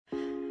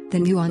The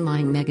new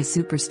online mega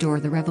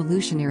superstore, the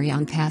revolutionary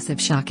OnPassive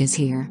Shock, is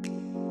here.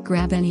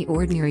 Grab any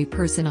ordinary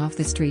person off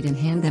the street and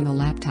hand them a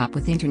laptop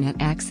with internet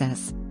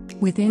access.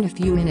 Within a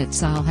few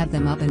minutes I'll have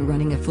them up and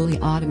running a fully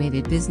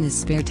automated business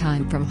spare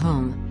time from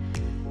home.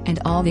 And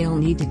all they'll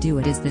need to do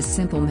it is this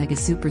simple mega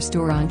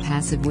superstore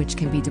OnPassive, which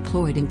can be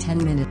deployed in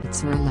 10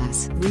 minutes or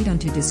less. Read on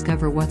to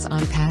discover what's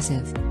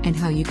OnPassive, and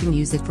how you can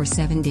use it for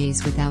 7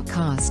 days without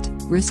cost,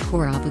 risk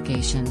or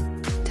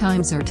obligation.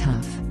 Times are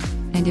tough.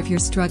 And if you're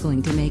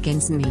struggling to make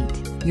ends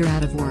meet, you're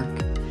out of work,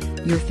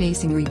 you're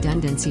facing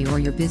redundancy, or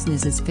your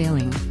business is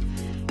failing,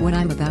 what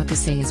I'm about to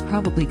say is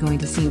probably going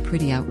to seem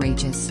pretty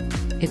outrageous.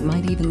 It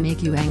might even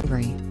make you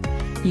angry.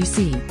 You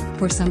see,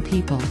 for some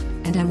people,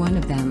 and I'm one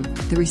of them,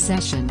 the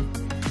recession,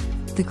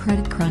 the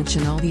credit crunch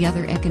and all the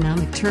other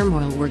economic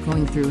turmoil we're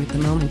going through at the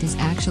moment is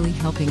actually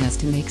helping us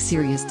to make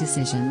serious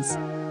decisions.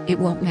 It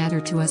won't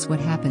matter to us what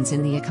happens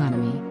in the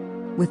economy.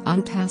 With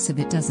OnPassive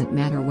it doesn't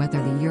matter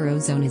whether the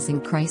Eurozone is in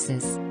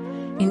crisis,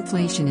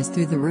 inflation is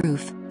through the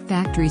roof,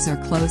 factories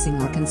are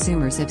closing, or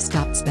consumers have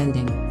stopped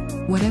spending.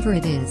 Whatever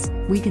it is,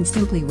 we can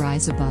simply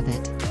rise above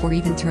it, or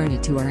even turn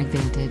it to our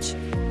advantage.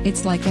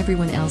 It's like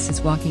everyone else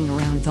is walking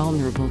around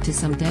vulnerable to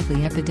some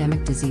deadly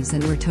epidemic disease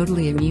and we're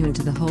totally immune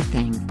to the whole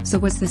thing. So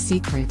what's the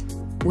secret?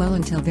 Well,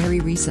 until very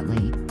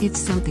recently, it's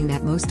something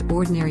that most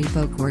ordinary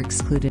folk were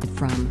excluded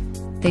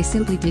from. They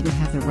simply didn't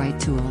have the right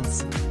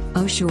tools.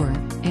 Oh sure,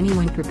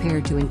 anyone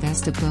prepared to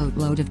invest a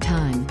boatload of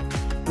time,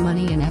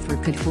 money and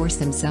effort could force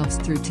themselves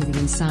through to the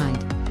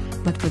inside.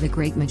 But for the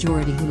great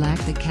majority who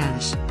lacked the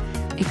cash,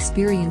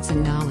 experience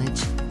and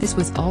knowledge, this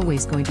was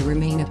always going to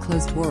remain a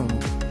closed world.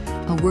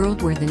 A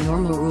world where the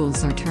normal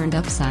rules are turned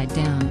upside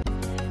down.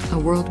 A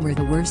world where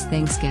the worse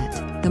things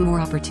get, the more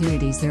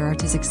opportunities there are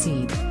to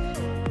succeed.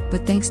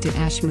 But thanks to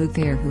Ash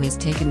Muthair, who has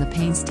taken the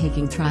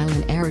painstaking trial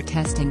and error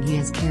testing he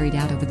has carried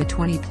out over the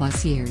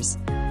 20+ years,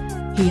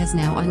 he has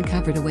now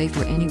uncovered a way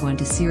for anyone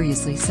to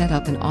seriously set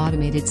up and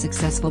automated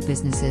successful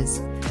businesses,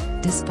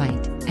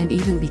 despite, and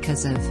even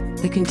because of,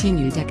 the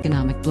continued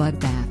economic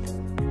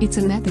bloodbath. It's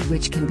a method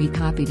which can be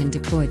copied and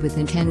deployed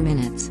within 10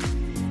 minutes,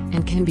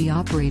 and can be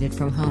operated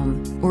from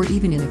home, or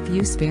even in a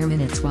few spare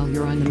minutes while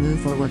you're on the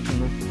move or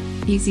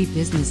working. Easy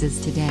businesses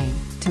today,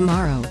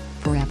 tomorrow,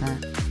 forever.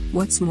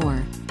 What's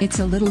more, it's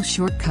a little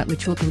shortcut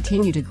which will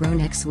continue to grow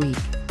next week,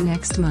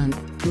 next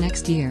month,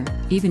 next year,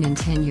 even in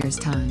 10 years'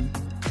 time.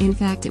 In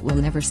fact, it will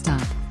never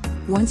stop.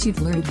 Once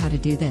you've learned how to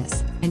do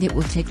this, and it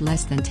will take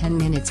less than 10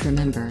 minutes,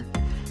 remember,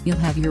 you'll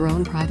have your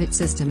own private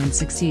system and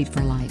succeed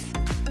for life.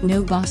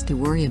 No boss to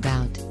worry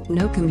about,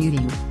 no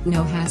commuting,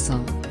 no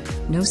hassle,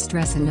 no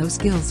stress, and no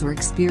skills or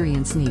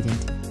experience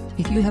needed.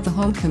 If you have a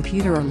home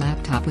computer or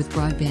laptop with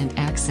broadband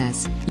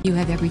access, you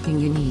have everything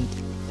you need.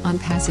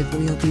 OnPassive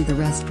will do the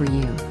rest for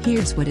you.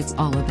 Here's what it's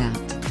all about.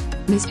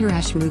 Mr.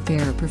 Ash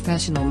Muthair, a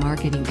professional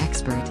marketing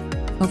expert,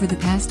 over the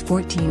past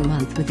 14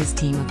 months with his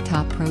team of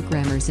top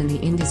programmers in the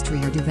industry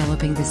are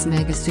developing this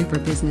mega super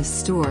business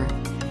store.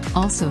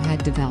 Also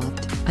had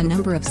developed a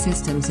number of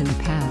systems in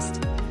the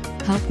past.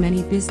 Helped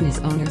many business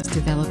owners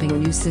developing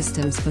new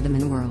systems for them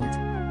in world.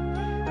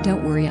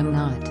 Don't worry, I'm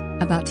not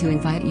about to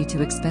invite you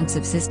to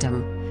expensive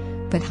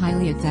system, but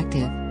highly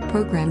effective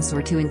programs,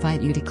 or to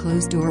invite you to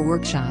closed-door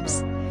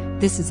workshops.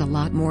 This is a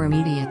lot more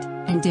immediate,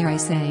 and dare I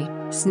say,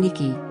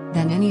 sneaky,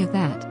 than any of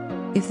that.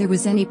 If there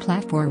was any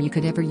platform you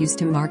could ever use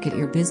to market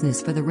your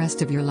business for the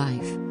rest of your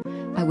life,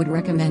 I would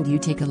recommend you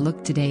take a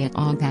look today at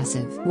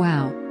OnPassive.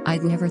 Wow,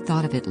 I'd never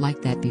thought of it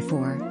like that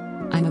before.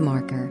 I'm a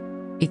marketer.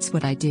 It's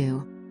what I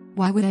do.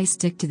 Why would I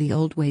stick to the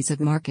old ways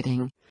of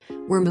marketing,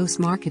 where most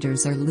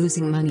marketers are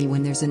losing money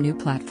when there's a new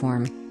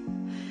platform?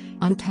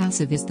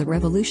 OnPassive is the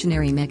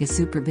revolutionary mega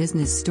super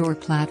business store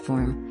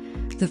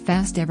platform, the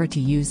fast ever to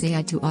use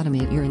AI to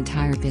automate your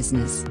entire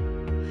business.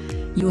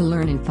 You will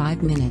learn in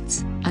 5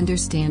 minutes,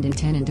 understand in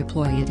 10, and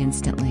deploy it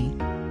instantly.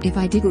 If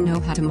I didn't know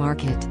how to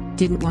market,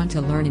 didn't want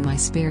to learn in my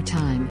spare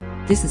time,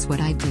 this is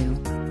what I'd do.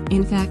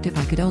 In fact, if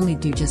I could only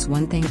do just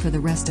one thing for the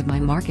rest of my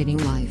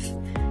marketing life,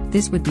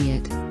 this would be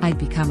it. I'd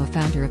become a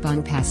founder of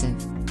OnPassive.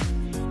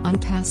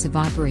 OnPassive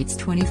operates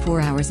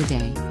 24 hours a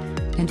day,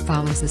 and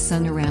follows the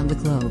sun around the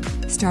globe,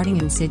 starting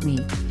in Sydney,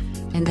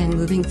 and then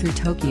moving through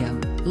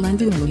Tokyo,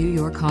 London and New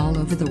York, all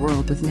over the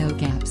world with no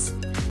gaps.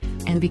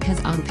 And because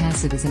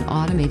OnPassive is an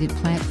automated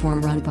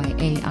platform run by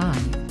AI,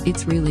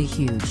 it's really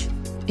huge.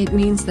 It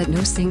means that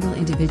no single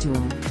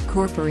individual,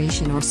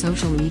 corporation, or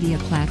social media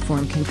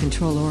platform can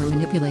control or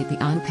manipulate the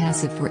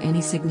OnPassive for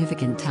any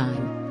significant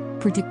time.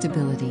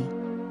 Predictability,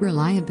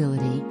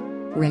 reliability,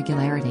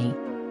 regularity.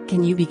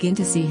 Can you begin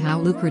to see how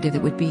lucrative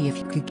it would be if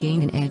you could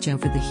gain an edge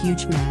over the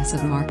huge mass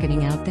of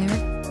marketing out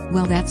there?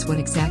 Well, that's what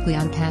exactly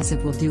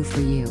OnPassive will do for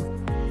you.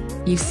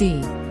 You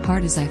see,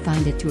 hard as I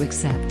find it to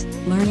accept,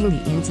 learning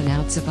the ins and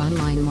outs of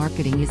online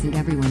marketing isn't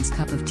everyone's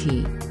cup of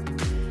tea.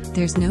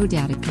 There's no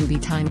doubt it can be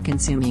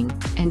time-consuming,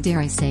 and dare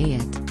I say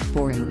it,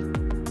 boring.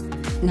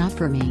 Not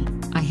for me,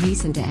 I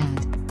hasten to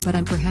add, but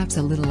I'm perhaps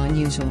a little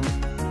unusual.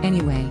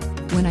 Anyway,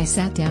 when I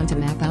sat down to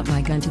map out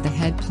my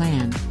gun-to-the-head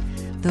plan,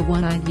 the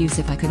one I'd use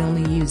if I could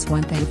only use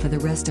one thing for the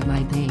rest of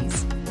my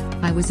days,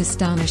 I I was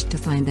astonished to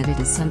find that it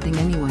is something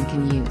anyone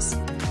can use,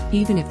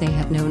 even if they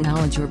have no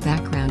knowledge or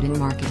background in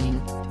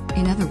marketing.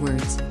 In other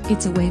words,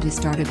 it's a way to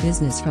start a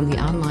business from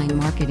the online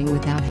marketing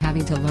without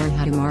having to learn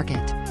how to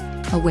market.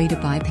 A way to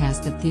bypass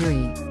the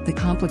theory, the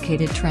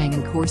complicated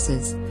training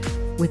courses,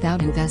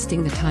 without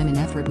investing the time and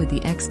effort with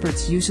the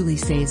experts usually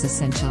say is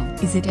essential.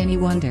 Is it any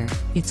wonder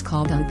it's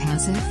called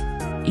Unpassive?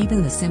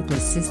 Even the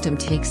simplest system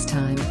takes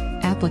time,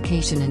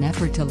 application and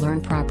effort to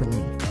learn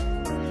properly.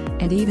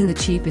 And even the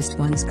cheapest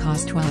ones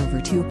cost £12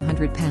 or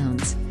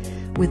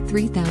 £200, with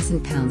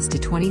 £3,000 to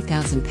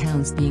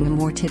 £20,000 being a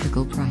more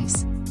typical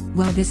price.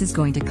 Well, this is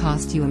going to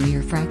cost you a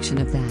mere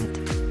fraction of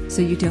that.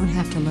 So you don't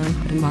have to learn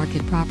how to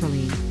market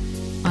properly.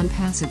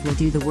 Unpassive will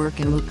do the work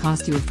and will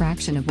cost you a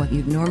fraction of what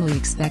you'd normally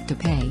expect to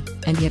pay,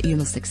 and yet you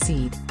will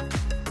succeed.